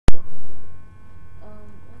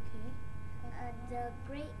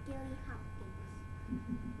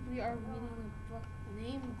are reading a book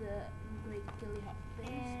named The Great Gilly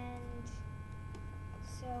Hopkins. And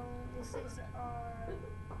so this is our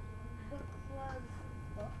book club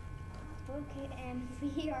book, and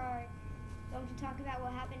we are going to talk about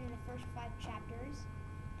what happened in the first 5 chapters,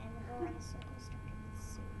 and we'll go around the circle starting with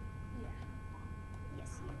Sue. Yeah.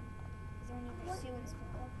 Yes, you. Is there any other Sue in this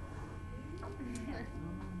book club?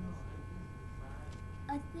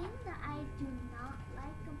 A thing that I do not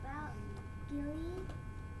like about Gilly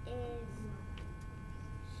is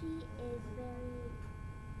she is very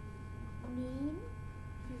mean,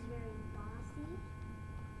 she's very bossy,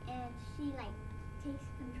 and she like takes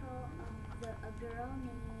control of a girl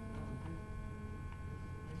named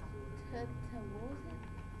What was it?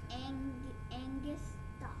 Angus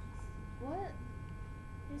Stocks. What?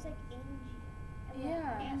 There's like Angie.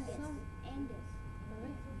 Yeah. Angus.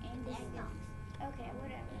 Really? Angus Stocks. Okay,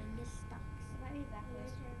 whatever. Angus Stocks. It might be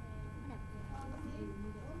backwards.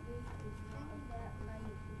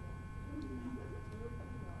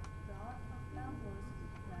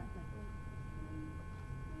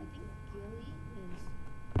 I think Gilly is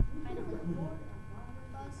kind of important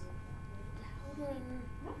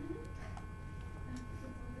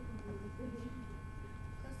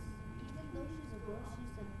because even though she's a girl,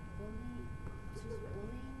 she's like bullying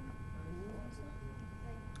boys and stuff.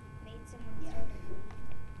 Like, made someone start a group.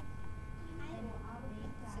 And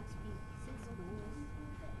made 6 boys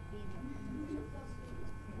being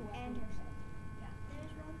And herself.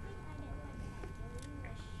 There's one thing I didn't like about Gilly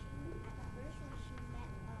was at first when she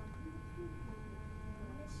met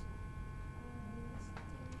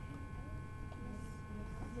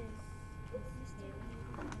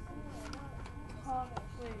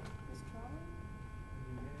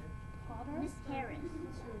Miss Harris.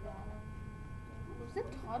 Was it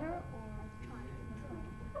Totter or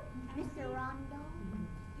Mr. Rondo.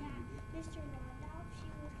 Yeah, Mr. Randolph, she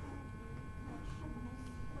was kind of mean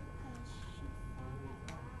because she thought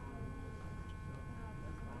that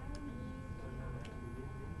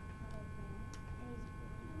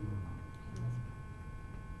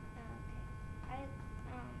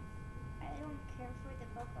I don't care for the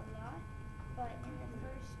book a lot, but in the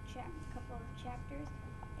first couple of chapters,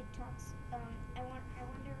 it talks. I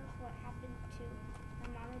wonder what happened to her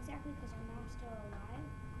mom exactly, because her mom's still alive,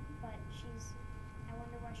 but I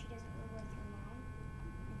wonder why she doesn't live with her mom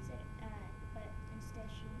but instead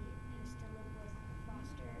she has to live with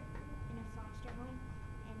in a foster home,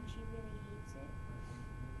 and she really hates it,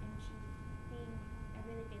 and she's being a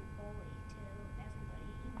really big bully to everybody,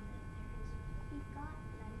 even the parents. He got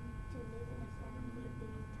like to live in a family 3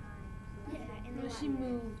 times. Yeah, and no, then she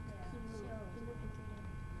moved. He moved in 3 days.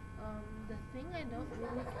 The thing I don't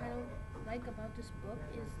really kind of like about this book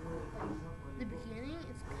is like the beginning.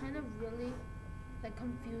 It's kind of really like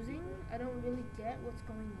confusing. I don't really get what's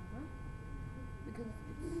going on because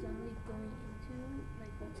it's suddenly going into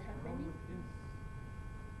like what's happening.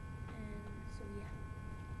 And so yeah.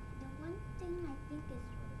 The one thing I think is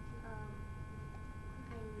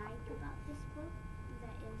I like about this book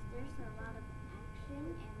that is there's a lot of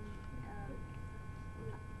action, and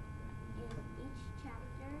in each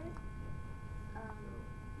chapter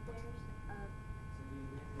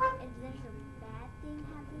there's a bad thing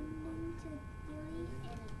happening to Gilly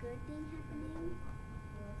and a good thing happening.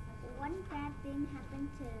 One bad thing happened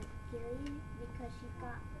to Gilly because she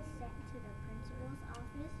got sent to the principal's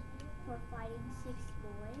office for fighting 6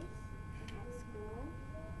 boys at school.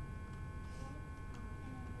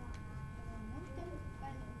 One thing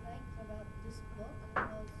I like about this book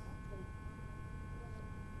was like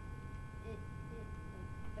it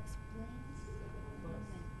explains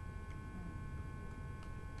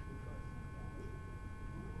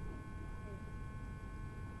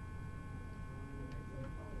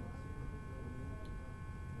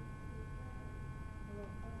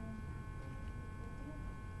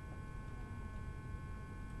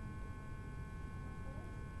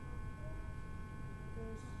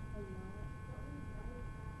there's a lot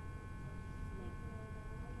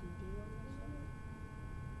like details and stuff.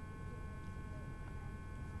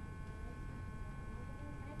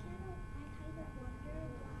 I kind of wonder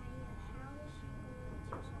why, how is she going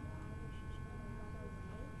to survive if she's going all the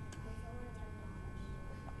way with only $10?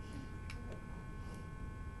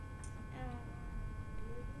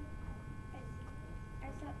 I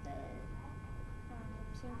thought the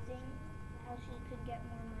same thing, how she could get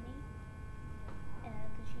more money,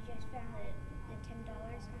 because she just found the $10 on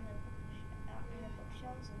the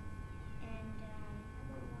bookshelves, and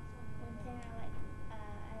one thing I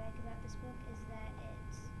like about this book is that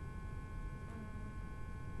it's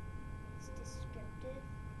descriptive,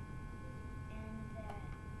 and that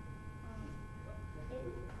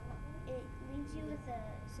it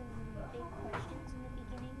some big questions in the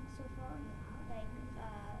beginning so far, like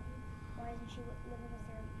why isn't she living with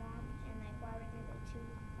her mom, and like why were there the two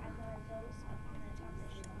 $5 bills up on the top of the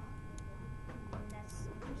shelf? And that's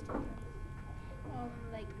interesting to me.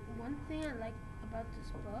 Like one thing I like about this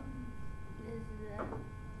book is that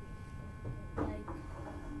like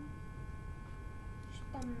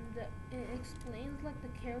it explains like the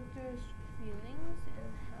characters' feelings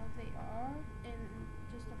and how they are in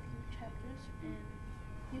just a few chapters, and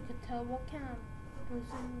you could tell what kind of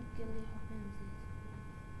person Gilly Hopkins is.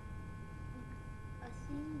 A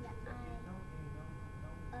thing that I don't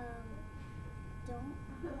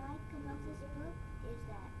like about this book is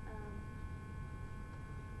that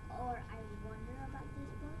or I wonder about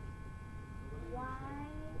this book,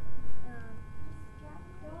 why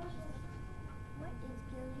what is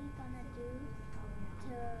Gilly gonna do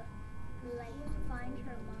to like find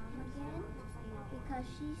her mom again? Because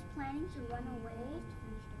she's planning to run away,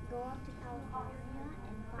 go up to California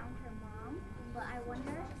and find her mom, but I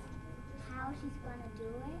wonder how she's gonna do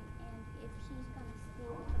it and if she's gonna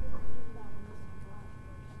steal the money from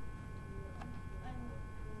I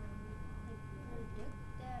predict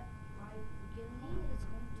that Gilly is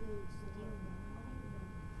going to steal the money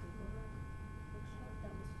from the bookshop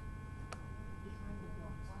that was behind the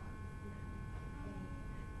books.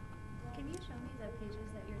 Can you show me the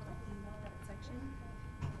pages that you're talking about, that section?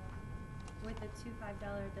 With the two $5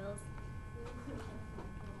 bills?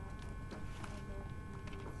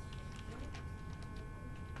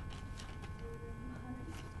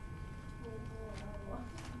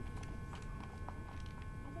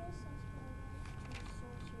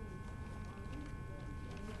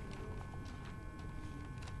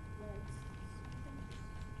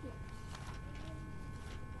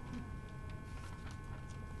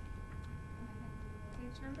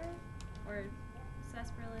 Page number? Or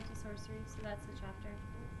sarsaparilla to sorcery, so that's the chapter.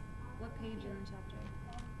 What page in the chapter?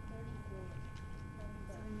 34.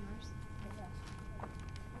 So in yours?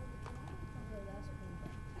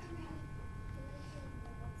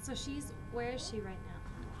 So where is she right now?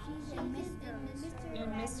 She's in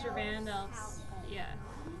In Mr. Randolph's house. Yeah.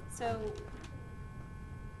 So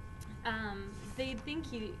they'd think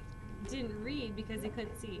he didn't read because he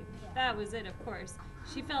couldn't see. That was it, of course.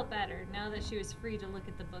 She felt better now that she was free to look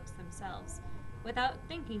at the books themselves. Without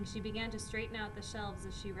thinking, she began to straighten out the shelves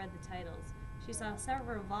as she read the titles. She saw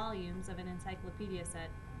several volumes of an encyclopedia set.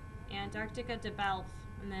 Antarctica to Balf,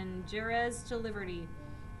 and then Jerez to Liberty.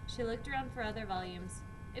 She looked around for other volumes.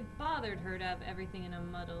 It bothered her to have everything in a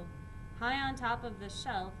muddle. High on top of the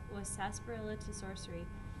shelf was Sarsaparilla to Sorcery.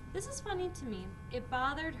 This is funny to me. It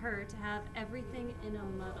bothered her to have everything in a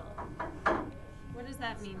muddle. What does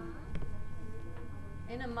that mean?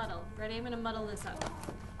 In a muddle. Ready? I'm going to muddle this up.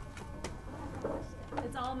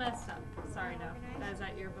 It's all messed up. Sorry, no. Is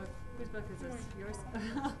that your book? Whose book is this? Yours? Messed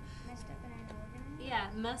up and unorganized. Yeah,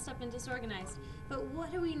 messed up and disorganized. But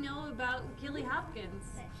what do we know about Gilly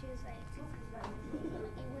Hopkins? That she was like, you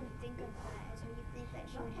wouldn't think of that, so you think that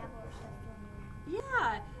she would have all her stuff floating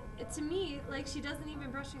around. Yeah, to me, like, she doesn't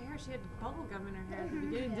even brush her hair. She had bubble gum in her hair at the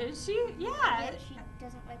beginning, didn't she? Yeah. Yet she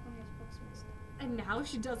doesn't like when there's books messed up. And now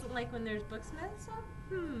she doesn't like when there's books messed up?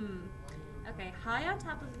 Okay, high on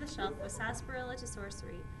top of the shelf was Sarsaparilla to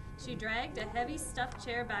Sorcery. She dragged a heavy stuffed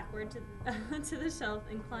chair backward to to the shelf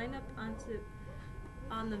and climbed up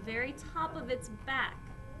on the very top of its back.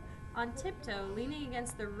 On tiptoe, leaning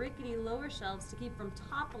against the rickety lower shelves to keep from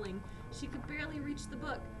toppling, she could barely reach the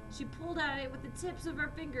book. She pulled at it with the tips of her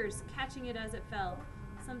fingers, catching it as it fell.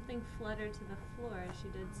 Something fluttered to the floor as she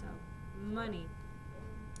did so. Money.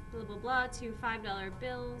 Blah, blah, blah, 2 $5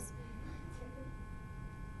 bills.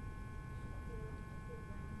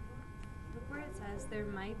 Look where it says, there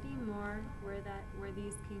might be more where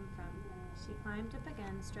these came from. She climbed up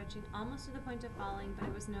again, stretching almost to the point of falling, but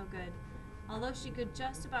it was no good. Although she could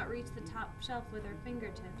just about reach the top shelf with her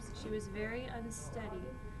fingertips, she was very unsteady,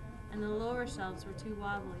 and the lower shelves were too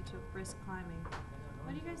wobbly to brisk climbing.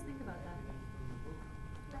 What do you guys think about that?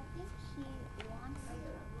 I think she wants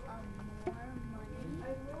more money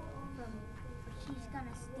from. She's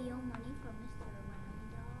gonna steal money from Mr.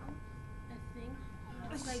 Randolph. I think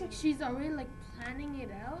like she's already like planning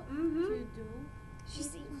it out to do something. Maybe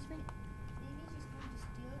she's going to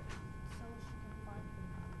steal it so she can find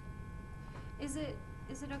them. Is it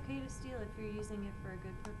okay to steal if you're using it for a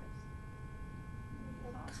good purpose?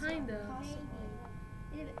 Kind of.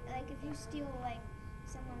 Maybe. Like if you steal like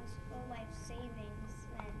someone's whole life savings,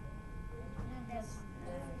 then that's.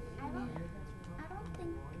 I don't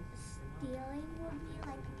think stealing would be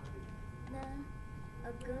like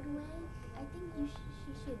a good way. I think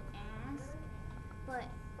she should ask, but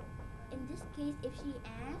in this case, if she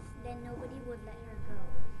asks, then nobody would let her go.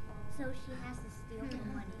 So she has to steal the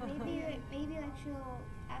money. Maybe like she'll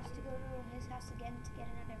ask to go to his house again to get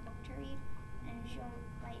another book to read, and she'll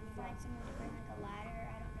might find someone to bring like a ladder.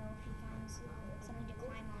 I don't know if he finds something to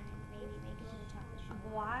climb on and maybe make it to the top of the shelf.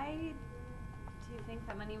 Why do you think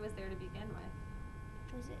that money was there to begin with?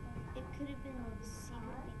 Was it? It could have been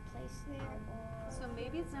secretly placed there, or So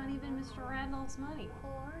maybe it's not even Mr. Randall's money.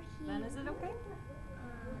 Or he. Then is it okay?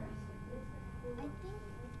 I think,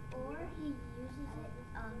 or he uses it.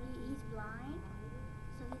 He's blind,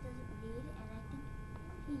 so he doesn't read, and I think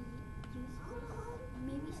he uses it.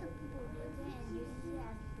 Maybe some people read it and uses it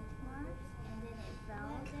as bookmarks, and then it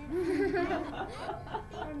fell.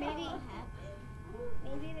 or maybe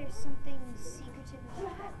there's something secretive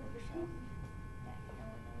about that bookshelf that no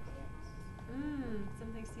one knows yet.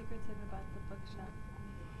 Something secretive about the bookshelf.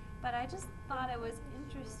 But I just thought it was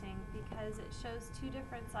interesting because it shows two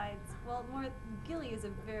different sides. Well, Gilly is a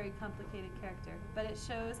very complicated character, but it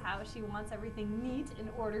shows how she wants everything neat and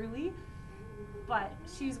orderly, but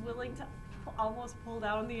she's willing to almost pull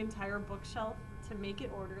down the entire bookshelf to make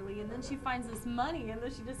it orderly, and then she finds this money, and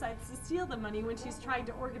then she decides to steal the money when she's trying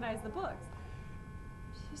to organize the books.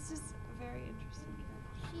 She's just a very interesting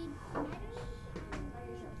character. She, I don't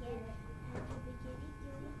get it. At the beginning,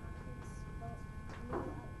 Gilly Hopkins blew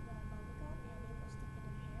up the bubblegum and it was stuck in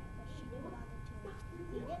her hair, but she didn't bother to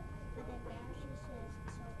clean it. But then now she says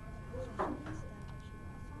so she thinks that she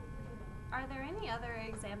was. Are there any other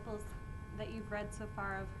examples that you've read so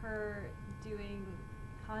far of her doing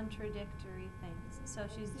contradictory things? So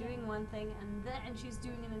she's doing one thing and then she's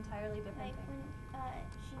doing an entirely different Like thing. when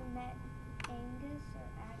she met Angus or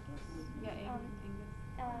Agus. Yeah, Angus.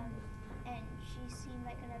 And she seemed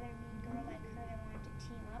like another mean girl like her that wanted to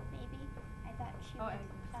team up. Maybe I thought she would.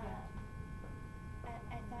 Agnes, yeah.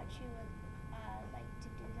 I thought she would like to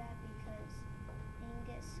do that because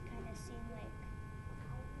Angus kind of seemed like.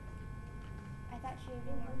 I thought she would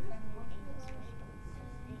be more friendly than Angus.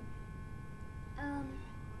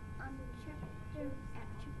 On chapter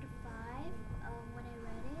 5, when I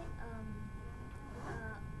read it,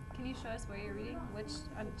 Can you show us where you're reading? Which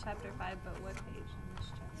on chapter 5, but what page on which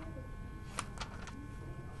chapter?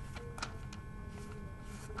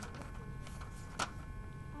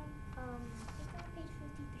 it's on page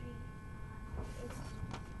 53. It's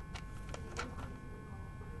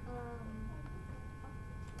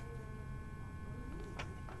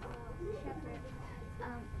chapter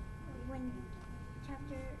when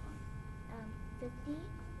chapter 50,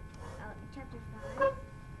 chapter 5.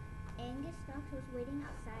 Angus Stocks was waiting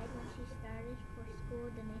outside when she started for school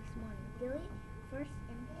the next morning. Gilly's first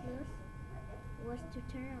impulse was to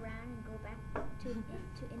turn around and go back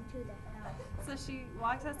into the house. So she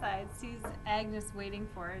walks outside, sees Agnes waiting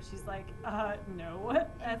for her. She's like, no.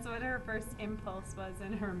 That's what her first impulse was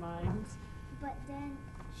in her mind. But then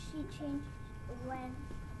she changed when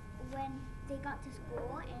they got to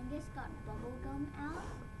school. Angus got bubble gum out,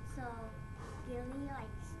 so Gilly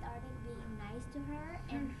started being nice to her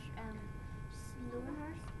and slew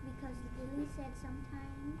her because Gilly said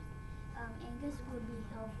sometimes Angus would be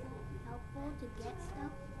helpful to get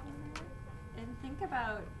stuff for her. And think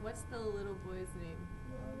about, what's the little boy's name?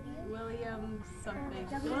 William something.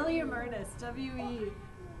 W. William Ernest, W.E.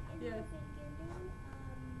 Yes.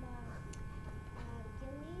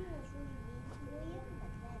 Gilly was really mean to William,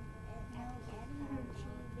 but then at the end, she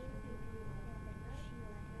made him agree with him, and then she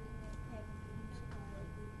let him pick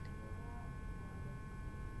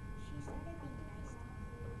she started being nice to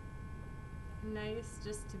him. Nice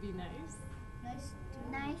just to be nice.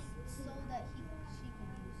 Nice. So that she can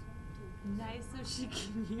use him to. Nice so she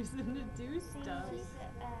can use him to do stuff.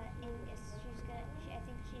 Angus. I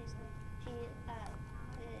think she is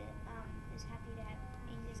happy to have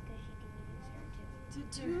Angus because she can use her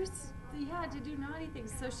too. To do naughty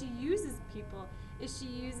things. So she uses people. Is she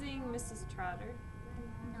using Mrs. Trotter?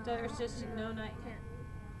 No. Or does she, no, not yet.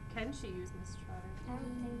 Can she use Miss Trotter? I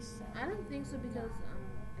don't think so. I don't think so because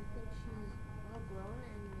I think she's well grown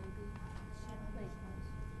and maybe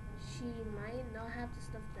she might not have the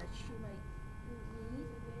stuff that she might need.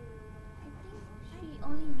 I think she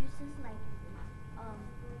only uses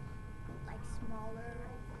smaller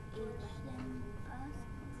age than us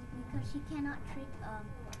because she cannot trick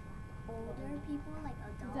older people like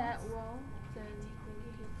adults. That well, then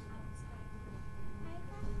maybe I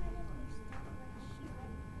got kind of mixed up when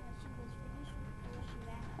she was finished when she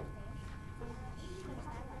ran upstairs. And she was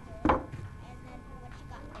at the door, and then when she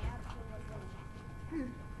got down, she was really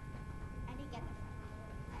happy. I didn't get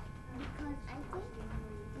that because I think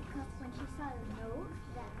because when she saw the note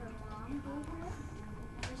that her mom gave her,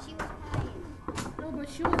 she was crying. no, but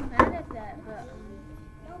she was mad at that, but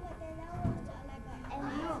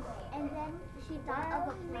And then she thought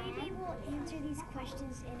of a plan. Maybe we'll answer these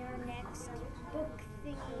questions in our next book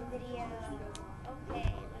thingy video.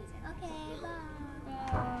 Okay.